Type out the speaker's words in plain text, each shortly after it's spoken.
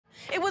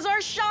was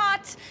our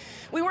shot.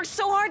 We worked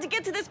so hard to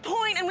get to this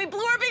point, and we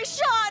blew our big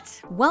shot!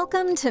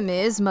 Welcome to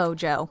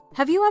MsMojo.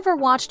 Have you ever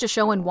watched a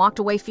show and walked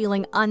away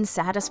feeling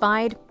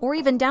unsatisfied, or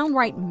even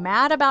downright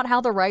mad about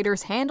how the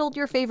writers handled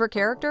your favorite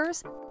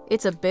characters?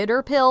 It's a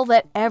bitter pill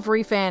that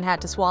every fan had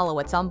to swallow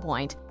at some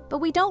point, but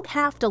we don't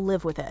have to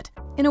live with it.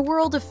 In a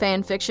world of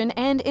fanfiction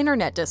and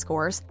internet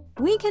discourse,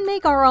 we can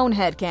make our own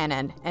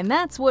headcanon, and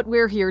that's what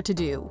we're here to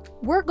do.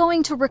 We're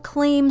going to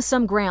reclaim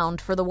some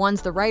ground for the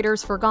ones the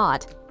writers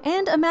forgot,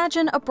 and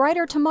imagine a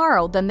brighter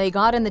tomorrow than they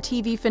got in the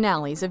TV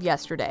finales of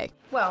yesterday.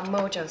 Well,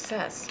 Mojo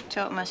says.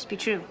 So it must be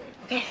true.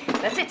 Okay,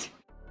 that's it.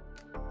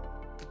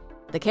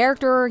 The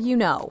character you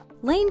know.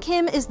 Lane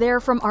Kim is there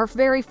from our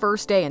very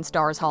first day in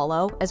Stars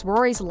Hollow as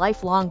Rory's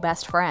lifelong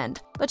best friend.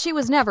 But she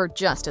was never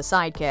just a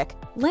sidekick.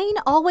 Lane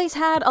always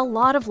had a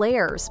lot of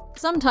layers,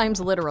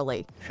 sometimes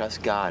literally.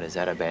 Trust God, is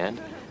that a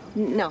band?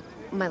 No,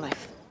 my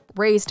life.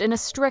 Raised in a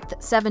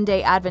strict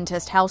Seventh-day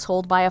Adventist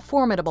household by a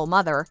formidable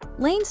mother,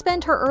 Lane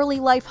spent her early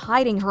life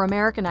hiding her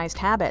Americanized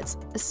habits,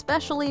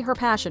 especially her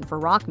passion for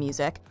rock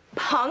music.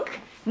 Punk,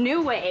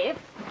 new wave,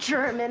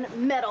 German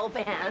metal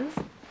bands,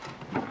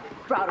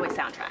 Broadway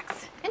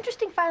soundtracks.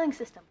 Interesting filing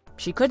system.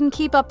 She couldn't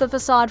keep up the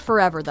facade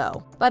forever,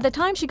 though. By the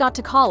time she got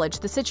to college,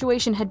 the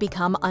situation had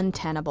become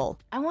untenable.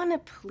 I want to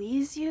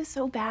please you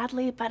so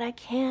badly, but I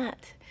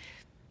can't.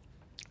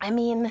 I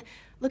mean,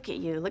 look at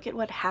you. Look at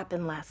what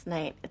happened last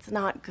night. It's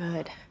not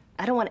good.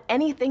 I don't want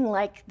anything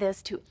like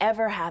this to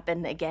ever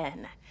happen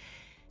again.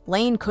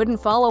 Lane couldn't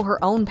follow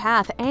her own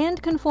path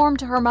and conform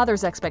to her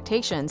mother's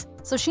expectations,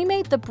 so she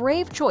made the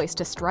brave choice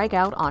to strike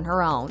out on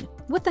her own.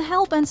 With the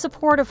help and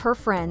support of her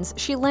friends,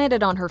 she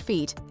landed on her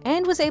feet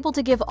and was able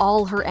to give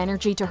all her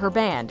energy to her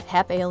band,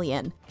 Hep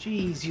Alien.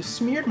 Jeez, you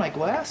smeared my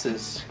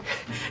glasses.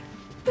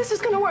 This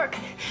is gonna work,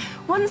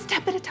 one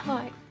step at a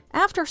time.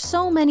 After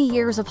so many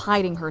years of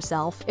hiding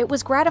herself, it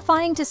was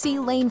gratifying to see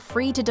Lane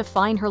free to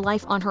define her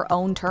life on her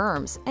own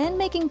terms and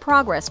making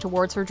progress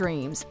towards her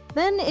dreams.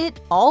 Then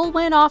it all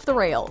went off the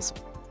rails.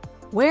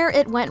 Where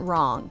it went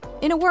wrong.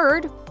 In a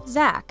word,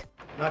 Zach.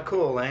 Not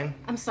cool, Lane.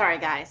 I'm sorry,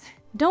 guys.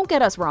 Don't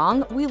get us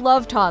wrong, we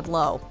love Todd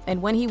Lowe,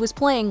 and when he was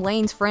playing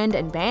Lane's friend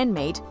and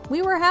bandmate,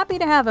 we were happy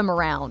to have him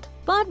around.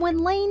 But when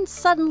Lane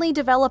suddenly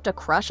developed a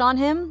crush on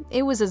him,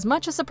 it was as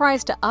much a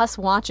surprise to us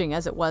watching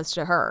as it was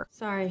to her.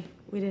 Sorry,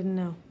 we didn't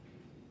know.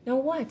 Know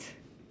what?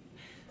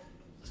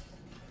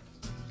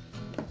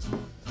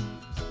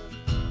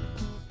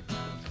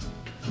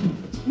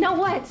 Know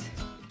what?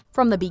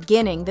 From the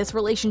beginning, this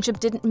relationship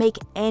didn't make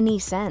any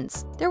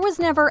sense. There was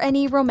never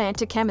any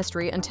romantic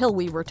chemistry until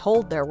we were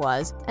told there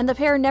was, and the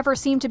pair never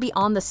seemed to be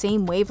on the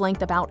same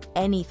wavelength about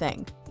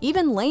anything.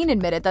 Even Lane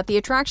admitted that the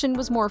attraction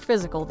was more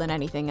physical than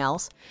anything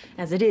else.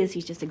 As it is,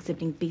 he's just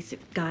exhibiting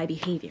basic guy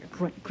behavior,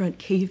 grunt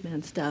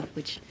caveman stuff,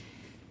 which,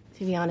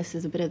 to be honest,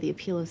 is a bit of the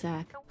appeal of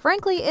Zach.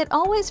 Frankly, it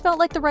always felt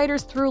like the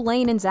writers threw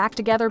Lane and Zach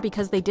together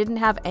because they didn't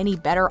have any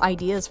better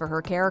ideas for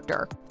her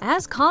character.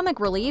 As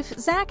comic relief,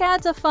 Zach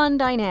adds a fun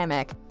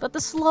dynamic, but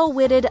the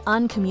slow-witted,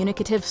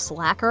 uncommunicative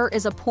slacker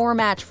is a poor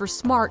match for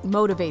smart,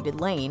 motivated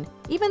Lane.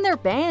 Even their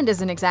band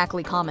isn't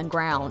exactly common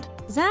ground.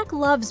 Zach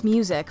loves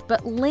music,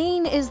 but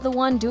Lane is the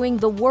one doing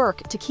the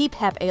work to keep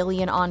Hep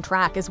Alien on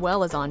track as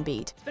well as on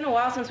beat. It's been a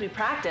while since we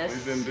practiced.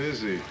 We've been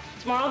busy.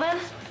 Tomorrow then?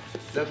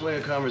 Definitely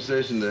a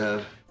conversation to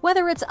have.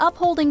 Whether it's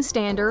upholding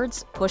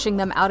standards, pushing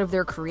them out of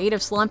their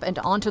creative slump and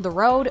onto the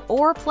road,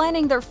 or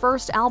planning their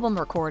first album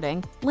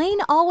recording, Lane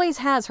always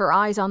has her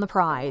eyes on the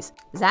prize.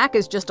 Zach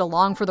is just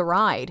along for the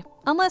ride,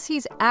 unless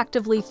he's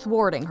actively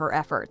thwarting her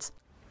efforts.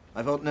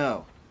 I vote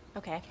no.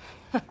 Okay.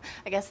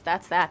 I guess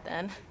that's that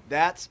then.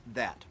 That's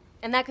that.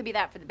 And that could be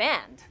that for the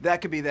band.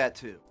 That could be that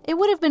too. It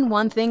would have been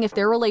one thing if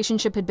their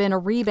relationship had been a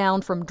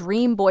rebound from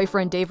dream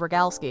boyfriend Dave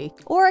Rogalski,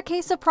 or a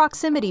case of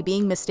proximity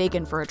being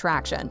mistaken for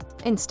attraction.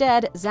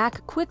 Instead,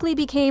 Zach quickly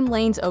became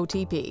Lane's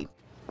OTP.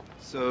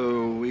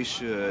 So we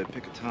should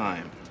pick a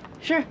time.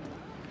 Sure.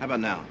 How about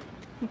now?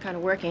 I'm kind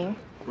of working.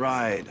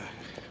 Right.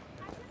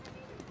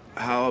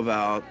 How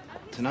about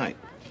tonight?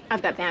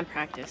 I've got band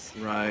practice.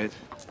 Right.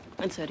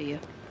 And so do you.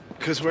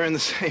 Because we're in the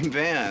same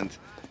band.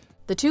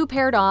 The two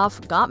paired off,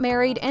 got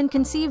married, and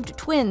conceived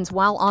twins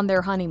while on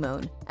their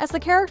honeymoon. As the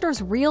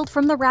characters reeled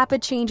from the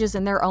rapid changes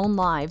in their own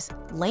lives,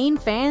 Lane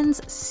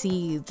fans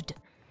seethed.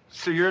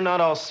 So you're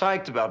not all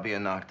psyched about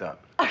being knocked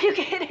up? Are you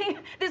kidding?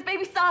 This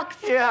baby sucks.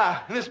 Yeah,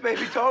 this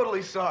baby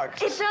totally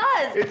sucks. It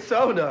does. It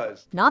so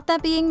does. Not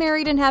that being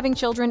married and having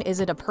children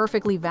isn't a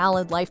perfectly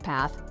valid life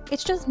path.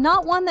 It's just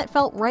not one that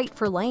felt right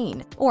for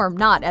Lane. Or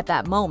not at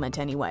that moment,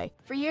 anyway.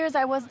 For years,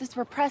 I was this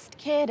repressed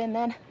kid, and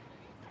then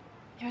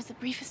there was the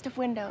briefest of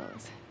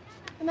windows.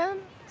 And then,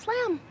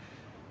 slam.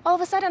 All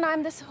of a sudden,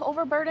 I'm this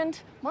overburdened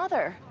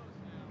mother.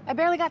 I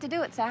barely got to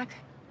do it, Zach.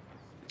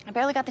 I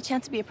barely got the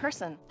chance to be a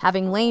person.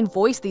 Having Lane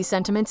voice these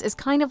sentiments is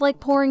kind of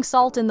like pouring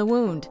salt in the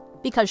wound.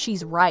 Because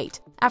she's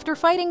right. After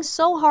fighting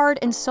so hard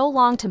and so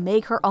long to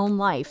make her own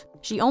life,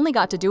 she only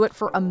got to do it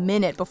for a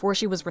minute before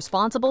she was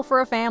responsible for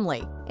a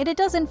family. And it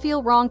doesn't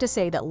feel wrong to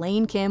say that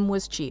Lane Kim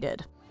was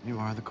cheated. You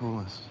are the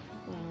coolest.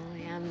 Well, I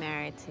am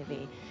married to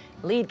the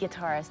lead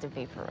guitarist of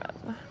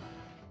Reframe.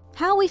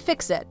 How we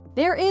fix it?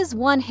 There is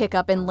one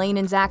hiccup in Lane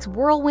and Zach's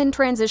whirlwind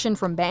transition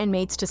from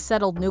bandmates to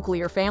settled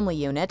nuclear family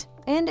unit,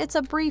 and it's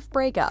a brief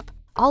breakup.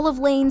 All of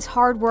Lane's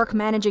hard work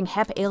managing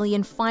Hep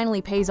Alien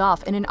finally pays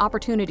off in an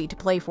opportunity to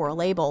play for a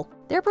label.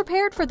 They're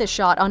prepared for this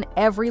shot on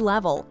every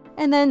level,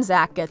 and then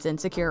Zach gets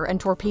insecure and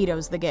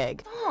torpedoes the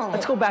gig.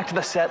 Let's go back to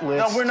the set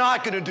list. No, we're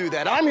not gonna do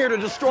that. I'm here to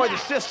destroy the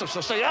system,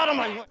 so stay out of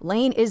my way.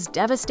 Lane is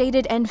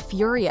devastated and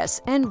furious,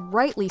 and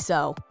rightly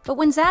so. But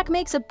when Zach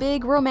makes a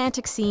big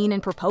romantic scene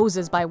and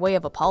proposes by way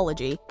of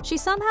apology, she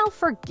somehow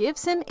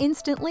forgives him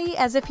instantly,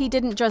 as if he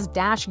didn't just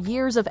dash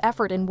years of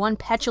effort in one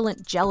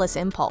petulant, jealous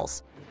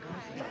impulse.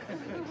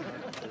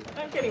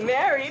 I'm getting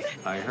married.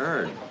 I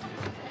heard.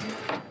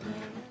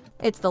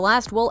 It's the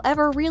last we'll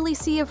ever really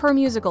see of her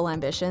musical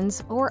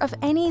ambitions, or of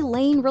any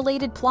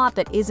Lane-related plot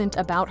that isn't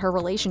about her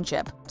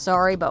relationship.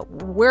 Sorry, but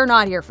we're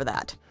not here for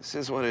that. This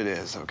is what it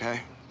is,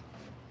 okay?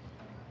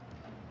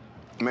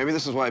 Maybe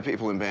this is why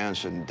people in bands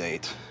shouldn't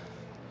date.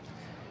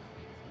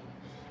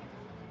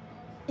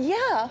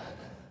 Yeah.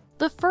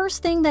 The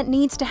first thing that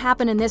needs to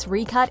happen in this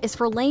recut is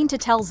for Lane to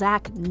tell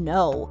Zach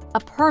no. A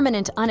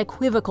permanent,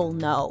 unequivocal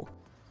no.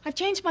 I've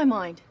changed my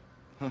mind.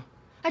 Huh?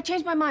 I've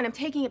changed my mind. I'm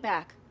taking it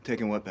back.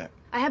 Taking what back?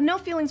 I have no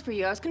feelings for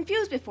you. I was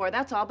confused before,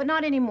 that's all, but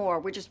not anymore.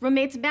 We're just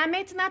roommates and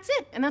bandmates, and that's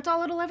it. And that's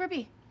all it'll ever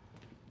be.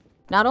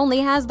 Not only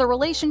has the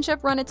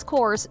relationship run its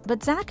course,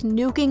 but Zach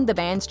nuking the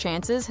band's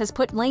chances has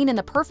put Lane in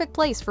the perfect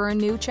place for a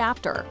new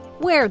chapter.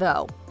 Where,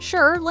 though?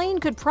 Sure, Lane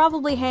could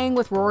probably hang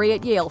with Rory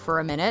at Yale for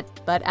a minute,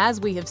 but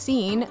as we have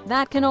seen,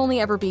 that can only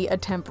ever be a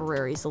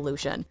temporary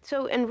solution.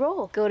 So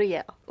enroll. Go to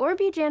Yale. Or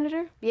be a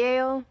janitor.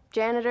 Yale,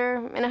 janitor.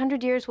 In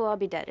 100 years, we'll all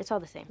be dead. It's all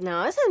the same.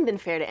 No, this hasn't been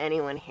fair to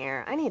anyone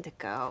here. I need to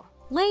go.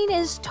 Lane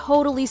is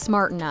totally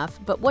smart enough,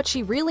 but what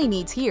she really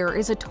needs here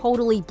is a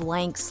totally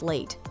blank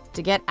slate.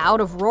 To get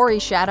out of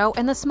Rory's shadow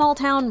and the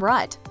small-town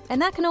rut.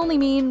 And that can only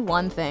mean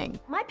one thing.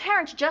 My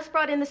parents just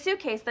brought in the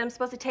suitcase that I'm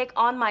supposed to take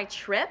on my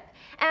trip,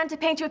 and to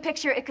paint you a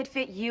picture, it could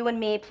fit you and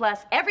me,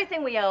 plus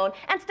everything we own,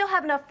 and still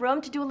have enough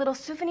room to do a little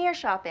souvenir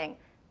shopping.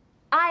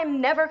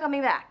 I'm never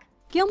coming back.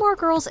 Gilmore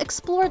Girls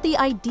explored the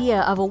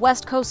idea of a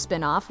West Coast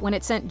spin-off when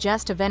it sent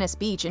Jess to Venice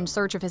Beach in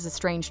search of his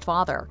estranged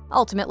father.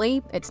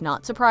 Ultimately, it's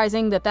not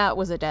surprising that that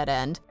was a dead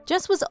end.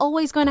 Jess was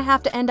always going to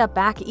have to end up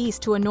back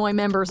east to annoy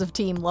members of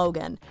Team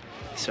Logan.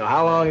 So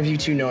how long have you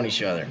two known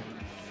each other?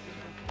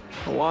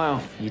 A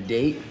while. You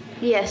date?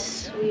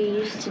 Yes, we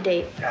used to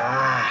date.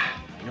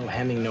 No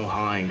hemming, no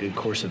hawing, good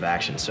course of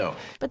action, so.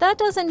 But that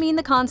doesn't mean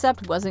the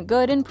concept wasn't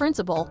good in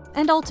principle.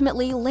 And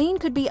ultimately, Lane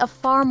could be a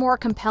far more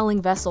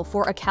compelling vessel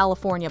for a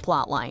California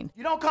plotline.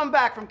 You don't come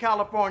back from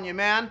California,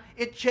 man.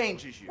 It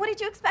changes you. What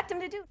did you expect him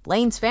to do?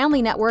 Lane's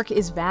family network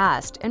is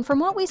vast, and from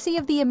what we see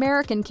of the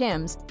American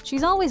Kims,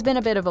 she's always been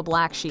a bit of a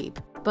black sheep.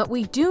 But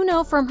we do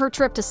know from her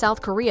trip to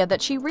South Korea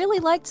that she really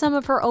liked some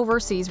of her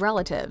overseas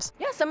relatives.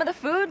 Yeah, some of the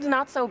food's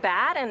not so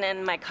bad, and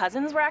then my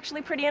cousins were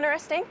actually pretty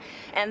interesting.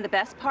 And the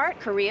best part,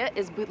 Korea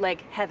is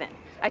bootleg heaven.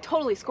 I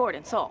totally scored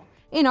in Seoul.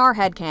 In our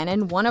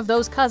headcanon, one of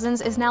those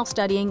cousins is now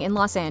studying in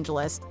Los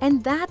Angeles,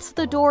 and that's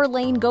the door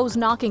Lane goes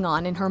knocking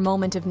on in her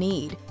moment of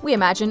need. We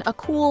imagine a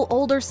cool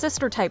older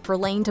sister type for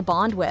Lane to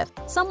bond with,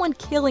 someone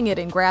killing it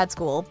in grad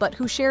school, but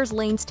who shares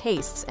Lane's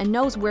tastes and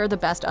knows where the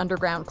best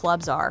underground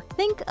clubs are.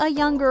 Think a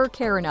younger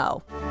Karen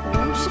O.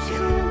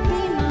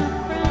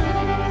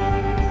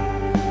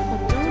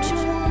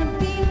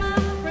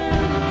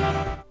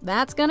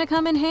 That's gonna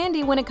come in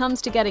handy when it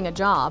comes to getting a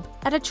job.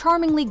 At a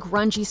charmingly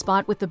grungy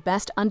spot with the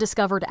best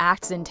undiscovered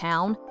acts in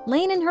town,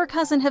 Lane and her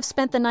cousin have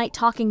spent the night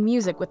talking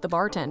music with the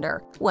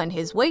bartender. When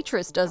his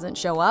waitress doesn't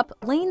show up,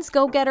 Lane's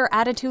go-getter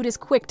attitude is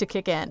quick to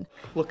kick in.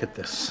 Look at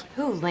this.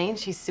 Who, Lane?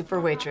 She's super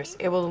waitress,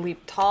 able to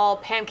leap tall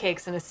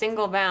pancakes in a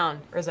single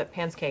bound. Or is that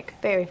pancake?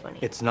 Very funny.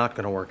 It's not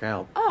gonna work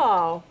out.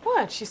 Oh,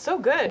 what? She's so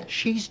good.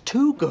 She's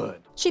too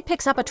good. She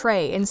picks up a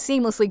tray and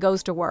seamlessly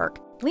goes to work,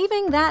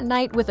 leaving that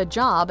night with a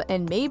job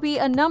and maybe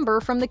a number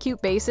from the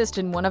cute bassist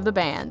in one of the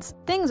bands.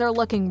 Things are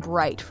looking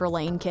bright for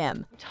Lane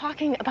Kim. I'm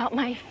talking about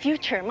my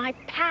future, my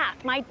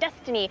path, my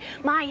destiny,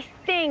 my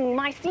thing,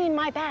 my scene,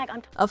 my bag.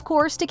 Of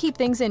course, to keep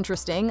things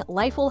interesting,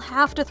 life will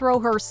have to throw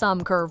her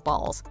some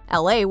curveballs.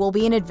 LA will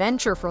be an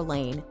adventure for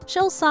Lane.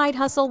 She'll side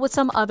hustle with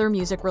some other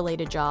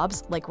music-related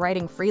jobs, like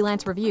writing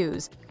freelance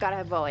reviews. Gotta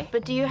have Bowie.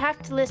 But do you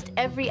have to list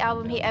every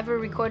album he ever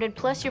recorded,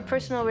 plus your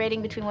personal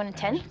rating between 1 and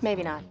 10?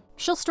 Maybe not.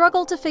 She'll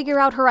struggle to figure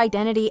out her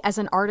identity as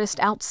an artist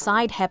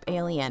outside Hep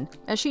Alien,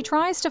 as she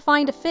tries to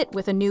find a fit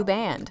with a new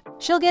band.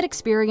 She'll get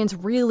experience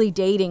really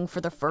dating for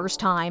the first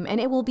time, and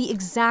it will be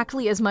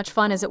exactly as much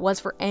fun as it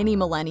was for any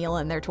millennial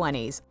in their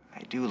 20s.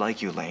 I do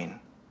like you, Lane.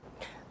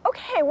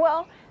 Okay,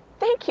 well,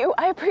 thank you.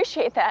 I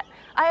appreciate that.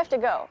 I have to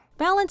go.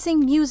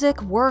 Balancing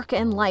music, work,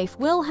 and life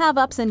will have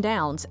ups and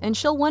downs, and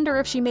she'll wonder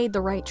if she made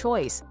the right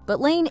choice. But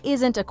Lane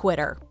isn't a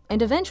quitter,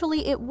 and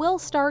eventually it will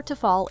start to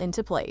fall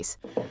into place.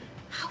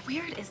 How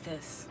weird is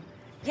this?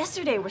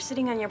 Yesterday, we're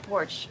sitting on your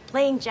porch,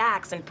 playing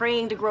jacks and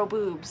praying to grow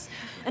boobs.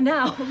 And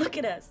now, look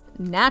at us.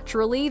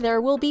 Naturally,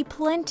 there will be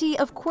plenty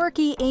of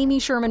quirky Amy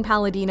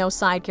Sherman-Palladino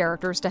side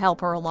characters to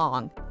help her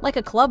along, like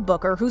a club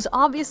booker who's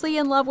obviously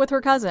in love with her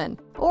cousin,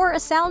 or a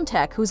sound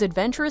tech whose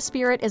adventurous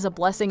spirit is a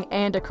blessing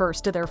and a curse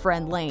to their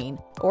friend Lane,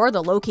 or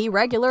the low-key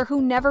regular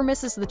who never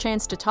misses the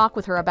chance to talk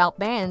with her about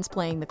bands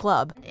playing the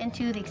club.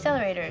 Into the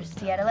accelerators,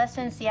 the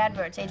adolescents, the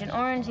adverts, Agent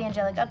Orange, the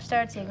angelic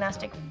upstarts, the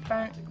agnostic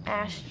front,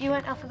 Ash. You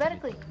went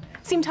alphabetically.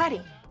 Seem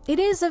tidy. It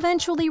is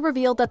eventually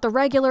revealed that the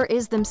regular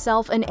is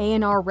themselves an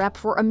A&R rep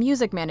for a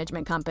music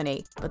management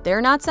company, but they're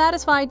not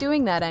satisfied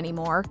doing that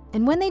anymore,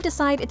 and when they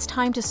decide it's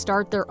time to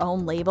start their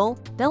own label,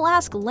 they'll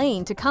ask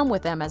Lane to come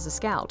with them as a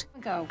scout.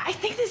 I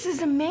think this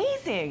is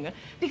amazing,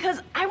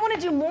 because I want to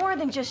do more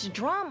than just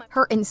drama.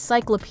 Her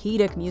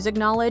encyclopedic music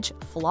knowledge,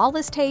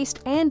 flawless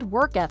taste, and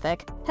work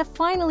ethic have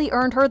finally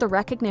earned her the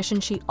recognition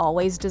she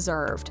always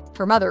deserved.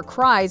 Her mother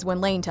cries when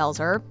Lane tells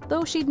her,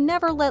 though she'd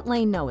never let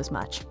Lane know as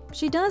much.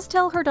 She does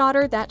tell her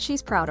daughter that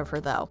she's proud of her,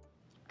 though.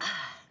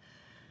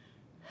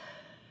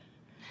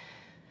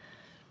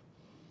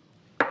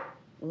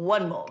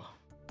 One more.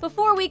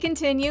 Before we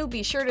continue,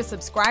 be sure to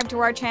subscribe to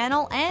our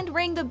channel and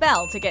ring the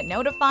bell to get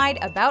notified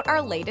about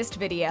our latest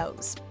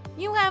videos.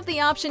 You have the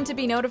option to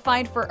be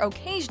notified for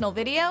occasional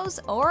videos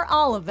or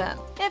all of them.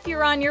 If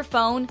you're on your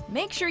phone,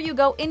 make sure you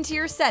go into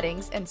your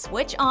settings and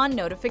switch on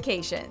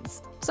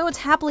notifications. So it's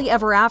happily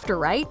ever after,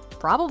 right?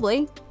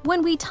 Probably.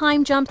 When we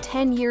time jump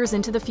 10 years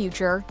into the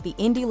future, the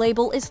indie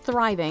label is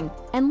thriving,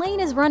 and Lane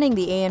is running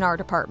the A&R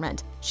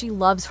department. She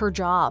loves her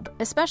job,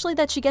 especially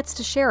that she gets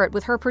to share it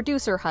with her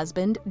producer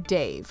husband,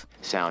 Dave.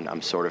 Sound,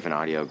 I'm sort of an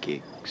audio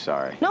geek.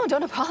 Sorry. No,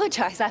 don't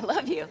apologize. I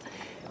love you.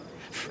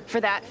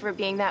 For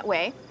being that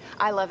way.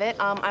 I love it.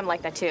 I'm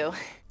like that too.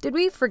 Did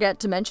we forget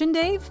to mention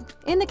Dave?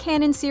 In the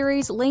canon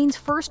series, Lane's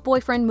first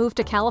boyfriend moved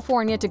to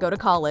California to go to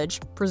college,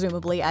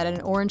 presumably at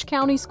an Orange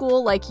County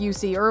school like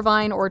UC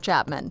Irvine or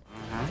Chapman.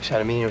 I just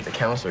had a meeting with the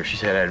counselor. She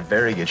said I had a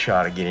very good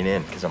shot at getting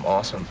in because I'm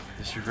awesome.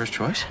 Is this your first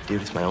choice?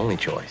 Dude, it's my only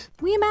choice.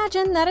 We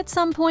imagine that at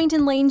some point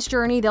in Lane's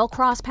journey they'll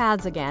cross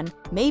paths again,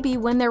 maybe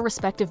when their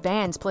respective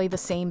bands play the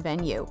same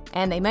venue.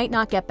 And they might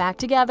not get back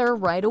together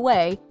right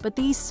away, but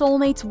these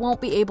soulmates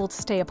won't be able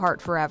to stay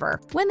apart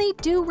forever. When they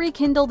do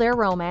rekindle their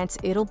romance,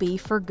 it'll be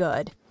for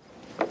good.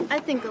 I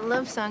think a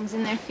love song's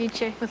in their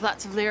future. With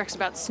lots of lyrics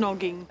about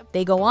snogging.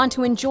 They go on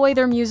to enjoy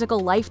their musical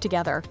life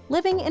together,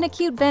 living in a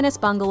cute Venice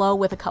bungalow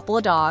with a couple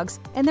of dogs,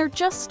 and they're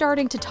just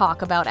starting to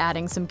talk about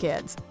adding some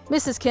kids.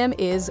 Mrs. Kim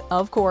is,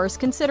 of course,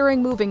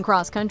 considering moving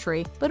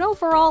cross-country, but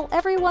overall,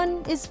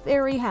 everyone is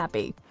very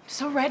happy.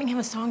 So writing him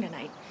a song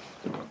tonight.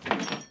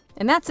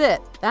 And that's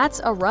it.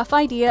 That's a rough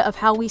idea of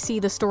how we see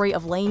the story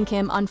of Lane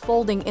Kim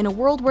unfolding in a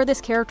world where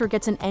this character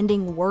gets an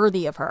ending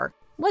worthy of her.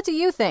 What do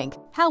you think?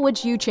 How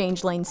would you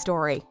change Lane's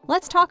story?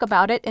 Let's talk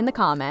about it in the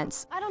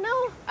comments. I don't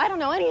know. I don't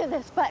know any of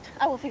this, but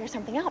I will figure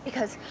something out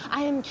because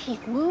I am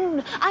Keith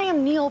Moon. I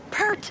am Neil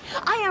Peart.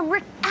 I am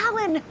Rick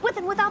Allen, with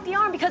and without the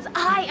arm, because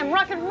I am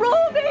rock and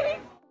roll, baby!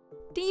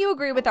 Do you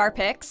agree with our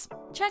picks?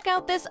 Check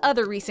out this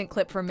other recent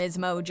clip from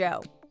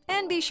MsMojo.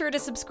 And be sure to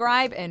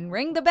subscribe and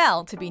ring the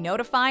bell to be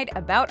notified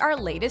about our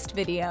latest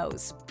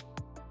videos.